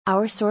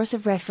Our source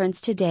of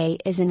reference today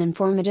is an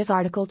informative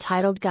article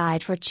titled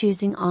Guide for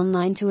Choosing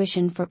Online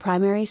Tuition for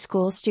Primary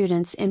School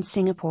Students in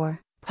Singapore,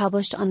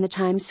 published on the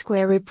Times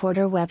Square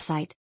Reporter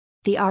website.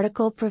 The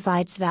article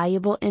provides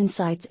valuable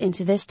insights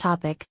into this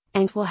topic,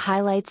 and will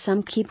highlight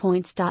some key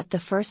points. The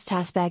first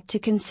aspect to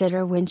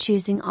consider when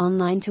choosing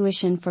online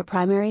tuition for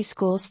primary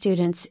school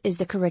students is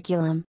the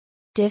curriculum.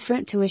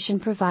 Different tuition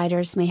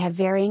providers may have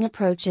varying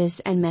approaches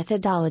and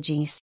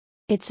methodologies.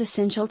 It's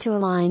essential to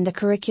align the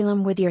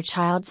curriculum with your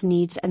child's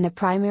needs and the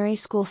primary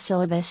school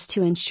syllabus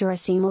to ensure a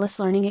seamless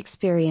learning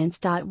experience.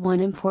 One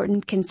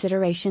important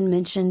consideration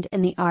mentioned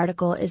in the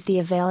article is the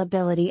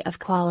availability of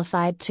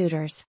qualified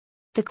tutors.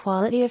 The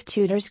quality of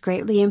tutors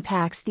greatly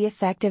impacts the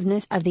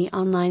effectiveness of the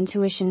online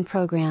tuition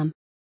program.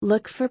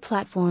 Look for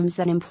platforms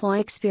that employ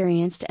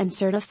experienced and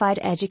certified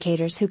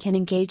educators who can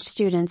engage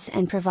students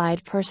and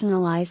provide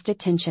personalized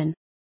attention.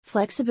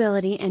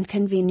 Flexibility and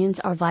convenience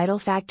are vital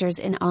factors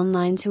in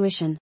online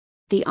tuition.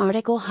 The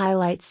article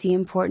highlights the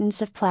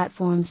importance of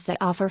platforms that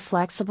offer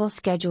flexible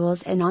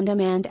schedules and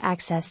on-demand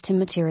access to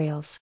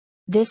materials.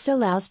 This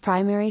allows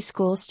primary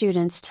school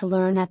students to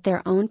learn at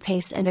their own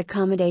pace and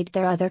accommodate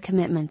their other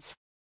commitments.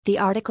 The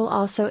article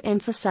also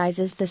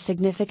emphasizes the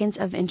significance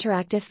of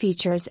interactive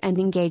features and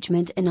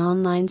engagement in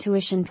online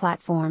tuition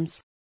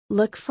platforms.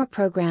 Look for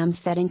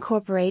programs that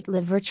incorporate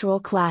live virtual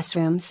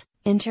classrooms,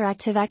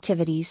 interactive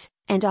activities,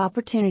 and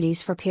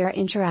opportunities for peer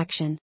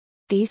interaction.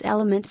 These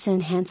elements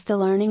enhance the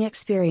learning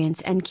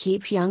experience and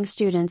keep young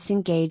students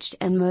engaged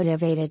and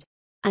motivated.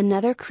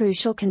 Another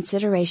crucial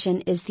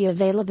consideration is the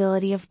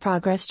availability of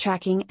progress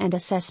tracking and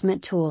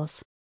assessment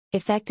tools.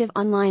 Effective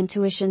online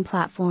tuition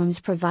platforms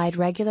provide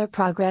regular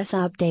progress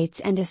updates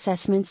and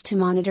assessments to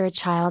monitor a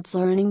child's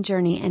learning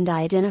journey and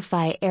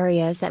identify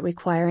areas that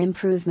require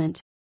improvement.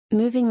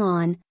 Moving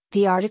on,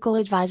 the article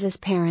advises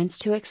parents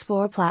to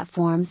explore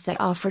platforms that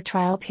offer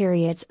trial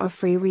periods or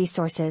free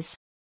resources.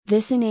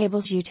 This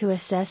enables you to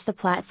assess the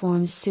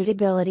platform's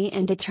suitability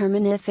and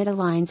determine if it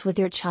aligns with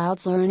your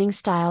child's learning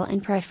style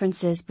and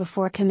preferences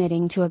before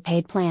committing to a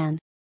paid plan.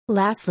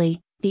 Lastly,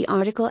 the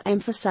article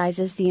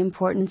emphasizes the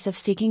importance of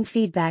seeking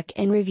feedback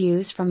and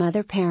reviews from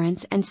other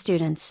parents and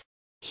students.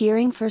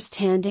 Hearing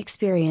first-hand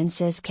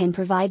experiences can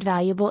provide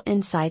valuable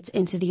insights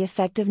into the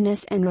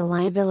effectiveness and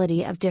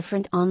reliability of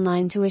different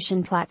online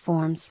tuition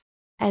platforms.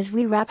 As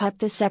we wrap up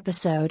this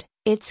episode,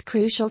 it's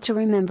crucial to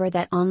remember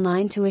that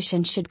online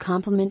tuition should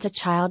complement a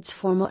child's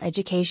formal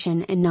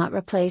education and not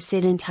replace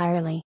it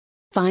entirely.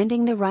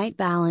 Finding the right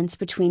balance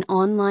between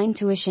online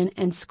tuition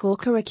and school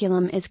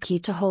curriculum is key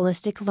to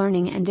holistic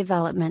learning and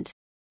development.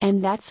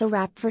 And that's a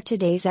wrap for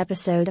today's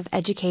episode of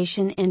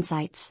Education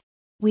Insights.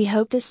 We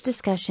hope this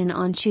discussion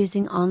on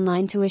choosing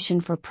online tuition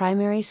for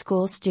primary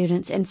school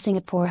students in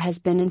Singapore has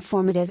been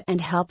informative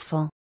and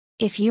helpful.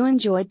 If you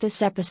enjoyed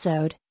this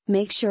episode,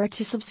 make sure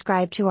to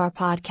subscribe to our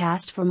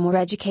podcast for more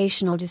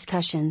educational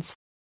discussions.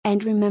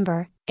 And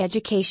remember,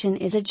 education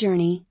is a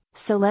journey,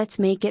 so let's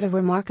make it a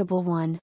remarkable one.